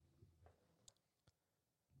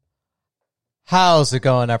How's it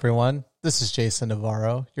going, everyone? This is Jason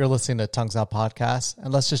Navarro. You're listening to Tongues Out Podcast,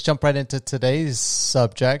 and let's just jump right into today's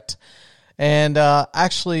subject. And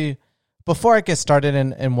actually, before I get started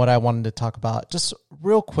in what I wanted to talk about, just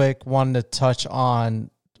real quick, wanted to touch on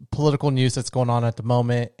political news that's going on at the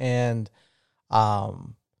moment, and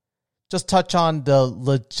just touch on the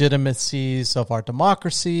legitimacies of our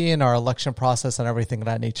democracy and our election process and everything of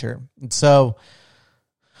that nature. And so,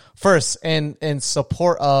 first, in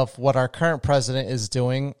support of what our current president is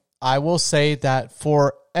doing, I will say that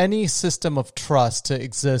for any system of trust to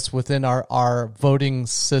exist within our voting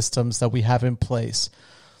systems that we have in place,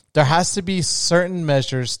 there has to be certain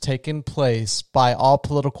measures taken place by all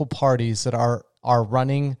political parties that are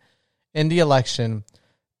running in the election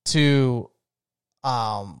to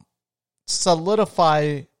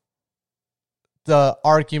solidify the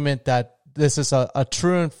argument that this is a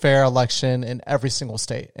true and fair election in every single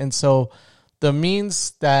state. And so the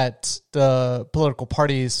means that the political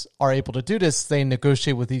parties are able to do this, they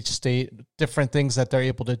negotiate with each state different things that they're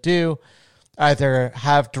able to do, either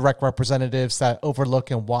have direct representatives that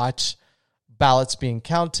overlook and watch ballots being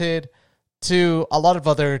counted, to a lot of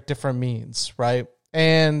other different means, right?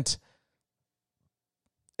 And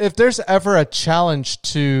if there's ever a challenge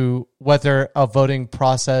to whether a voting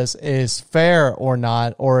process is fair or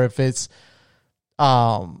not, or if it's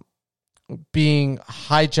being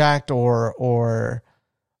hijacked or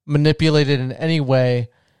manipulated in any way,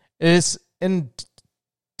 it is in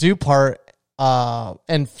due part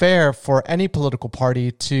and fair for any political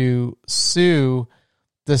party to sue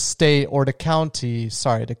the state or the counties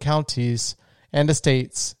and the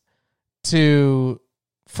states to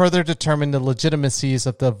further determine the legitimacies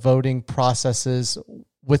of the voting processes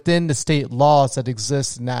within the state laws that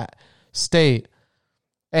exist in that state.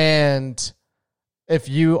 And if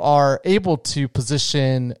you are able to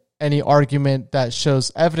position any argument that shows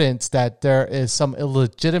evidence that there is some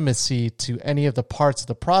illegitimacy to any of the parts of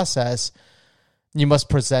the process, you must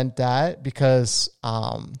present that, because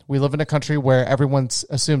we live in a country where everyone's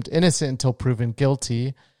assumed innocent until proven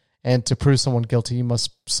guilty. And to prove someone guilty, you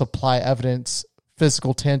must supply evidence,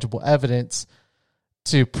 physical, tangible evidence,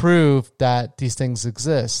 to prove that these things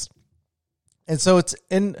exist. And so it's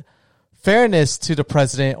in fairness to the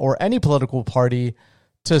president or any political party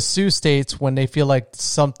to sue states when they feel like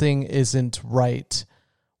something isn't right,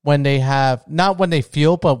 when they have, not when they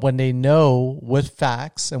feel, but when they know with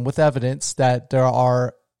facts and with evidence that there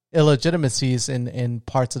are illegitimacies in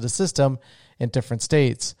parts of the system in different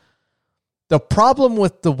states. The problem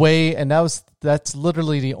with the way, and that's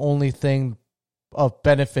literally the only thing of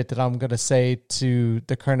benefit that I'm going to say to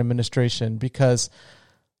the current administration, because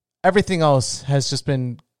everything else has just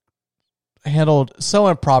been handled so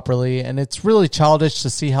improperly, and it's really childish to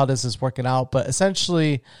see how this is working out. But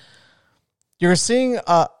essentially, you're seeing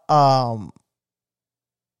I'm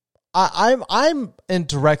in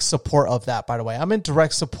direct support of that, by the way. I'm in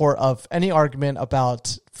direct support of any argument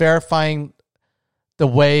about verifying the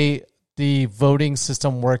way the voting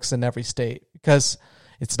system works in every state, because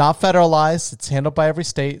it's not federalized. It's handled by every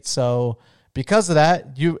state. So because of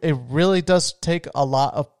that, it really does take a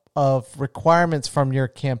lot of requirements from your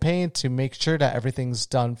campaign to make sure that everything's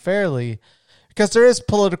done fairly, because there is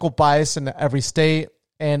political bias in every state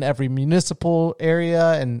and every municipal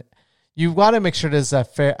area, and you want to make sure it is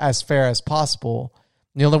as fair as possible.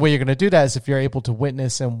 The only way you're going to do that is if you're able to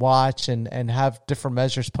witness and watch and have different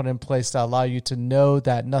measures put in place that allow you to know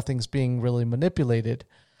that nothing's being really manipulated.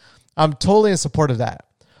 I'm totally in support of that.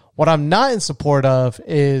 What I'm not in support of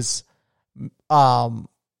is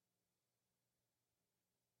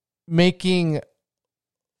making,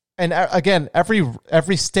 and again,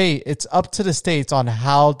 every state, it's up to the states on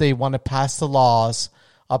how they want to pass the laws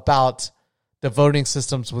about the voting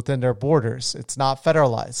systems within their borders. It's not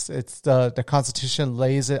federalized. It's the Constitution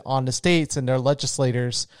lays it on the states and their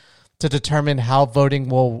legislators to determine how voting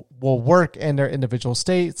will work in their individual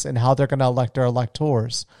states and how they're going to elect their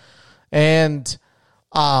electors. And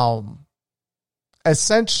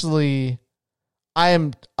essentially, I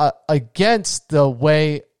am against the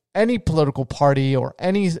way any political party or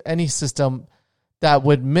any system that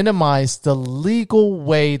would minimize the legal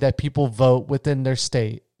way that people vote within their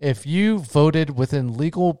state. If you voted within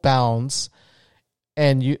legal bounds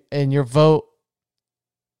and your vote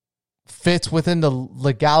fits within the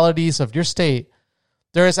legalities of your state,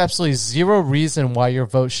 there is absolutely zero reason why your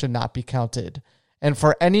vote should not be counted. And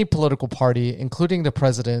for any political party, including the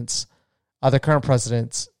presidents, the current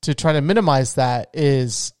presidents, to try to minimize that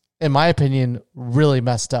is, in my opinion, really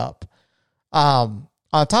messed up. On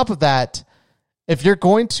top of that, if you're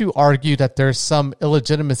going to argue that there's some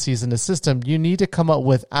illegitimacies in the system, you need to come up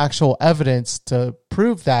with actual evidence to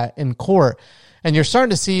prove that in court. And you're starting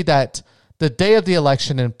to see that the day of the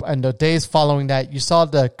election and the days following that, you saw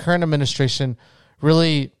the current administration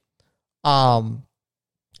really sue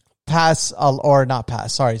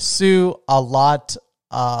a lot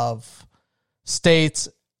of states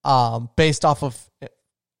based off of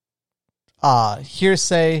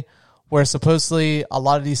hearsay, where supposedly a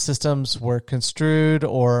lot of these systems were construed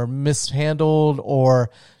or mishandled or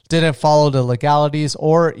didn't follow the legalities,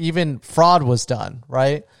 or even fraud was done,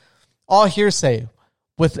 right? All hearsay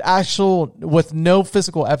with no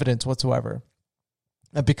physical evidence whatsoever.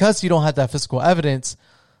 And because you don't have that physical evidence,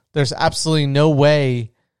 there's absolutely no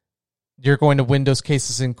way you're going to win those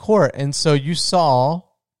cases in court. And so you saw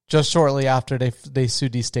just shortly after they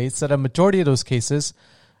sued these states that a majority of those cases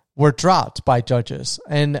were dropped by judges.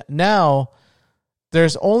 And now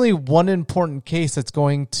there's only one important case that's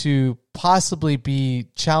going to possibly be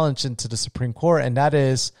challenged into the Supreme Court, and that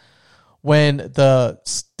is when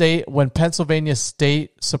Pennsylvania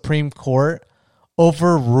State Supreme Court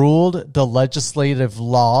overruled the legislative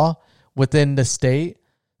law within the state,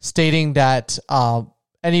 stating that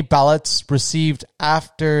any ballots received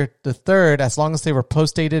after the 3rd, as long as they were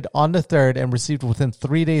post-dated on the 3rd and received within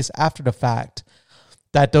 3 days after the fact,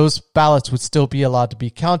 that those ballots would still be allowed to be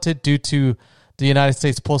counted due to the United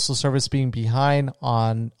States Postal Service being behind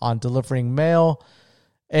on delivering mail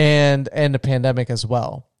and the pandemic as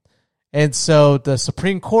well. And so the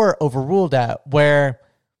Supreme Court overruled that, where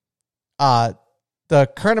the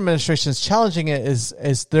current administration is challenging it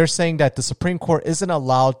is they're saying that the Supreme Court isn't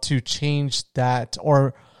allowed to change that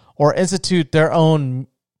or institute their own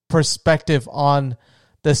perspective on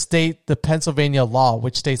the Pennsylvania law,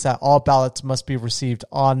 which states that all ballots must be received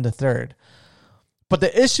on the 3rd. But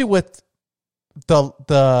the issue with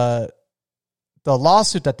the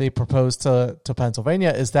lawsuit that they proposed to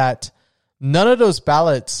Pennsylvania is that none of those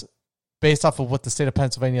ballots, based off of what the state of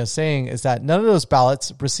Pennsylvania is saying, is that none of those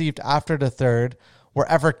ballots received after the 3rd were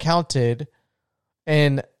ever counted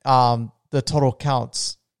in the total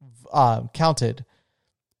counts counted.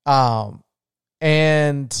 And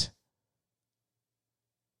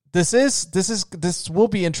this will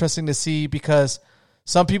be interesting to see, because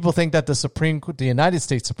some people think that the United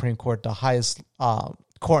States Supreme Court, the highest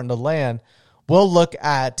court in the land, will look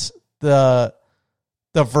at the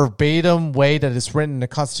verbatim way that it's written in the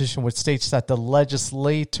Constitution, which states that the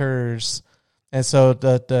legislators, and so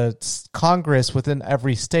the Congress within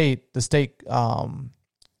every state, the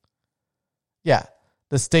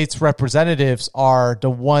state's representatives are the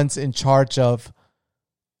ones in charge of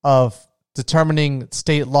determining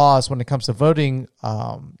state laws when it comes to voting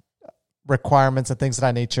requirements and things of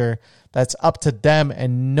that nature. That's up to them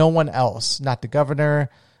and no one else, not the governor,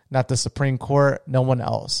 not the Supreme Court, no one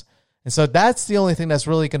else. And so that's the only thing that's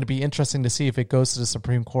really going to be interesting to see if it goes to the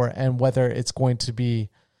Supreme Court and whether it's going to be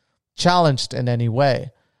challenged in any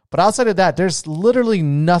way. But outside of that, there's literally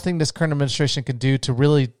nothing this current administration can do to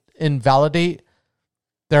really invalidate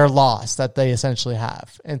their loss that they essentially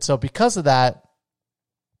have. And so because of that,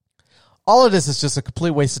 all of this is just a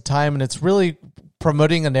complete waste of time, and it's really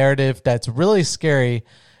promoting a narrative that's really scary,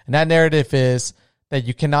 and that narrative is that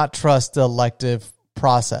you cannot trust the elective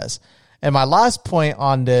process. And my last point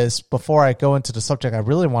on this, before I go into the subject I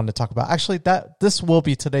really wanted to talk about, actually, this will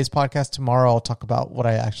be today's podcast. Tomorrow I'll talk about what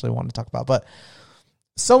I actually want to talk about, but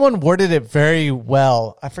someone worded it very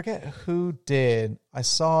well. I forget who did. I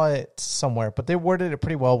saw it somewhere, but they worded it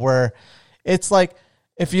pretty well, where it's like,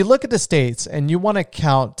 if you look at the states and you want to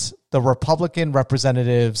count the Republican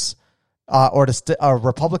representatives or the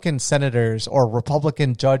Republican senators or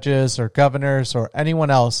Republican judges or governors or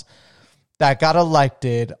anyone else that got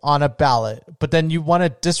elected on a ballot, but then you want to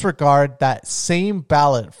disregard that same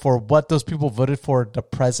ballot for what those people voted for the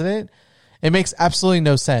president, it makes absolutely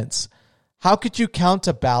no sense. How could you count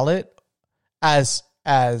a ballot as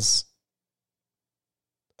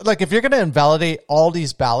like, if you're going to invalidate all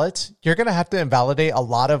these ballots, you're going to have to invalidate a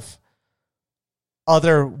lot of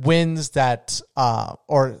other wins that,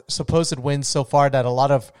 or supposed wins so far that a lot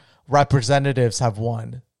of representatives have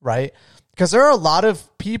won, right? Because there are a lot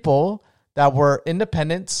of people that were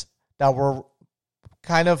independents that were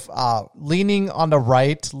kind of leaning on the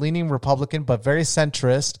right, leaning Republican, but very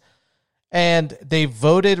centrist. And they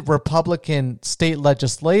voted Republican state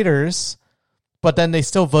legislators, but then they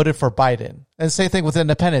still voted for Biden. And same thing with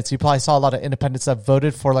independents. You probably saw a lot of independents that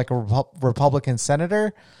voted for like a Republican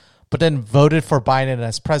senator, but then voted for Biden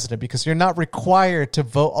as president, because you're not required to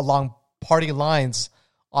vote along party lines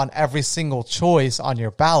on every single choice on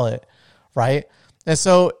your ballot, right? And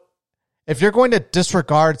so if you're going to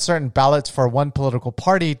disregard certain ballots for one political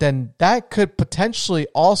party, then that could potentially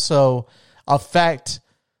also affect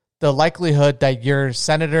the likelihood that your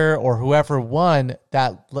senator or whoever won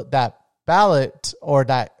that ballot or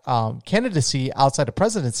that candidacy outside of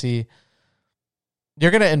presidency,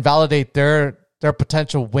 you're going to invalidate their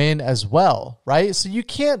potential win as well, right? So you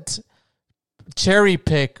can't cherry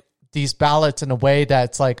pick these ballots in a way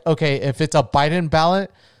that's like, okay, if it's a Biden ballot,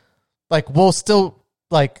 like we'll still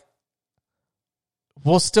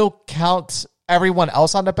count everyone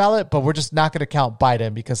else on the ballot, but we're just not going to count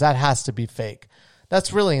Biden because that has to be fake.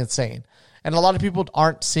 That's really insane. And a lot of people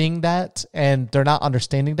aren't seeing that and they're not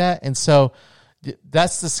understanding that. And so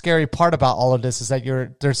that's the scary part about all of this is that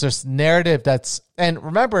there's this narrative and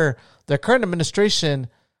remember, the current administration,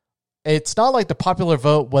 it's not like the popular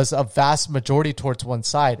vote was a vast majority towards one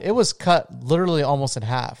side. It was cut literally almost in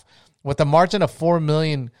half with a margin of 4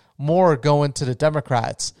 million more going to the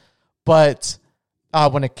Democrats. But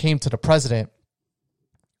when it came to the president,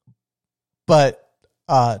 but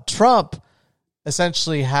Trump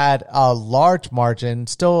essentially had a large margin.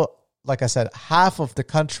 Still, like I said, half of the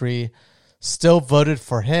country still voted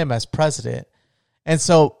for him as president. And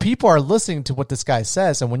so people are listening to what this guy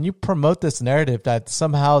says. And when you promote this narrative that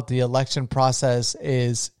somehow the election process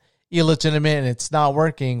is illegitimate and it's not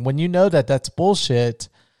working, when you know that that's bullshit,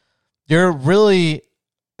 you're really,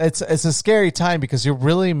 it's a scary time because you're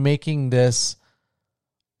really making this,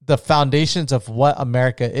 the foundations of what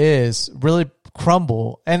America is, really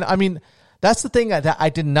crumble. And I mean, that's the thing that I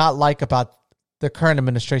did not like about the current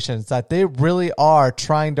administration is that they really are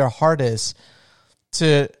trying their hardest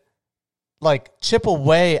to like chip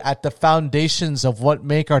away at the foundations of what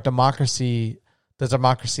make our democracy the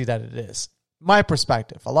democracy that it is. My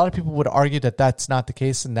perspective. A lot of people would argue that that's not the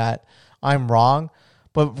case and that I'm wrong.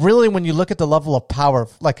 But really, when you look at the level of power,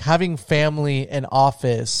 like having family in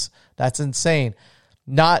office, that's insane.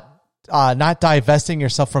 Not divesting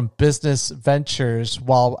yourself from business ventures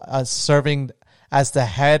while serving as the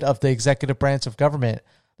head of the executive branch of government.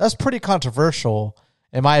 That's pretty controversial,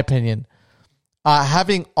 in my opinion.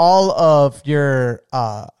 Having all of your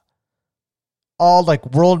all like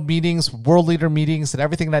world meetings, world leader meetings, and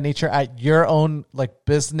everything of that nature at your own like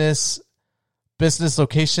business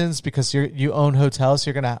locations because you own hotels. So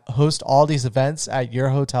you're gonna host all these events at your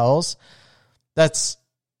hotels. That's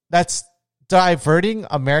diverting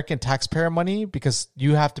American taxpayer money because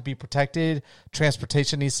you have to be protected.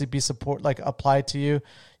 Transportation needs to be applied to you.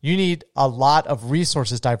 You need a lot of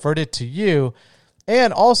resources diverted to you.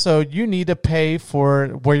 And also, you need to pay for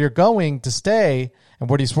where you're going to stay and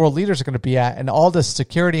where these world leaders are going to be at and all the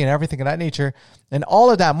security and everything of that nature. And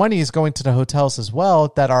all of that money is going to the hotels as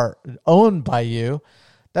well that are owned by you.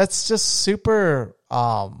 That's just super...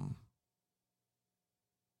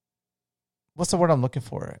 what's the word I'm looking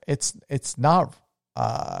for? It's not...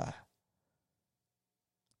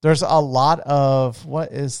 there's a lot of...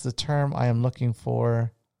 What is the term I am looking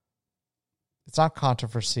for? It's not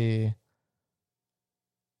controversy.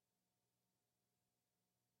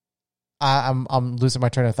 I'm losing my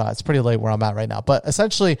train of thought. It's pretty late where I'm at right now. But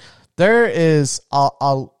essentially, there is a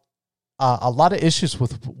lot of issues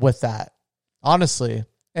with that, honestly.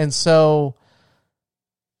 And so,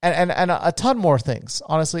 and a ton more things,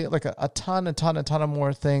 honestly, like a ton of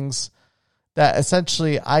more things that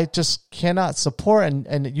essentially I just cannot support.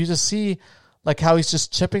 And you just see like how he's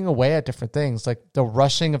just chipping away at different things, like the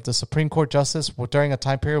rushing of the Supreme Court justice during a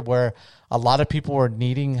time period where a lot of people were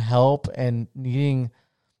needing help and needing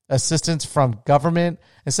assistance from government.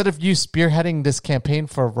 Instead of you spearheading this campaign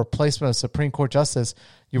for replacement of Supreme Court justice,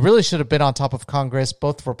 you really should have been on top of Congress,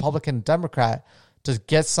 both Republican and Democrat, to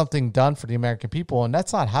get something done for the American people. And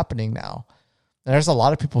that's not happening now. And there's a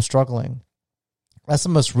lot of people struggling. That's the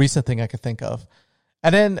most recent thing I could think of.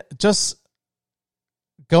 And then just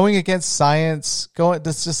going against science,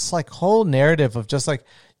 this just like whole narrative of just like,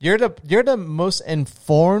 you're the most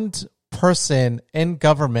informed person in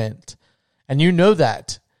government. And you know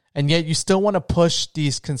that. And yet you still want to push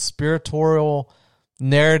these conspiratorial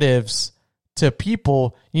narratives to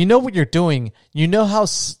people. You know what you're doing. You know how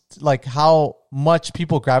much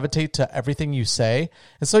people gravitate to everything you say.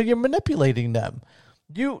 And so you're manipulating them.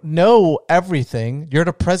 You know everything. You're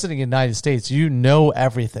the president of the United States. You know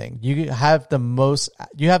everything. You have the most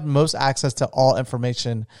access to all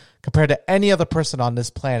information compared to any other person on this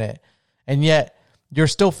planet. And yet you're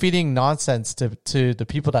still feeding nonsense to the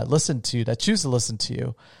people that listen to you, that choose to listen to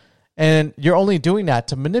you. And you're only doing that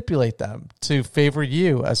to manipulate them, to favor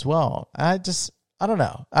you as well. I don't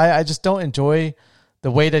know. I just don't enjoy the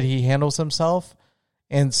way that he handles himself.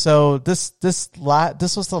 And so this was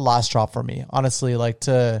the last straw for me, honestly.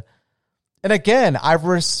 And again, I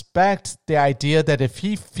respect the idea that if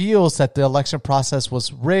he feels that the election process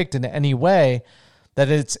was rigged in any way, that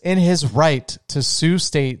it's in his right to sue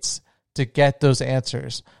states to get those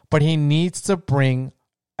answers, but he needs to bring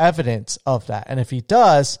evidence of that. And if he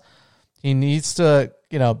does, he needs to,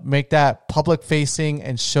 make that public facing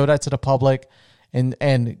and show that to the public and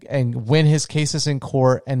win his cases in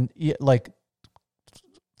court and like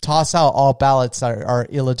toss out all ballots that are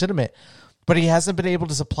illegitimate. But he hasn't been able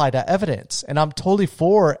to supply that evidence. And I'm totally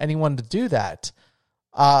for anyone to do that.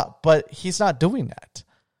 But he's not doing that.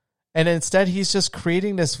 And instead, he's just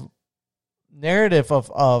creating this narrative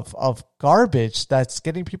of garbage that's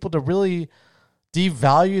getting people to really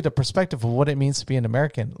devalue the perspective of what it means to be an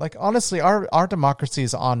American. Like, honestly, our democracy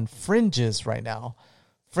is on fringes right now.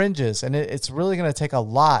 Fringes. And it's really going to take a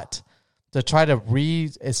lot to try to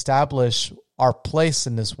reestablish our place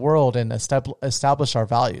in this world and establish our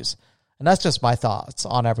values. And that's just my thoughts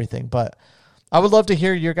on everything. But I would love to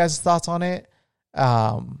hear your guys' thoughts on it.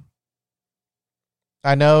 I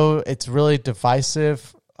know it's really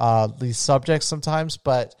divisive, these subjects sometimes,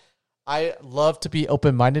 but I love to be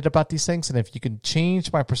open-minded about these things. And if you can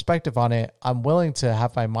change my perspective on it, I'm willing to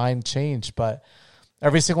have my mind changed. But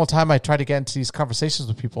every single time I try to get into these conversations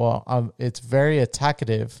with people, it's very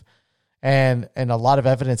attackative, and a lot of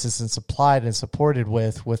evidence isn't supplied and supported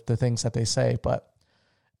with the things that they say. But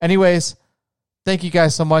anyways, thank you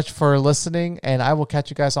guys so much for listening, and I will catch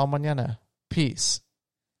you guys all mañana. Peace.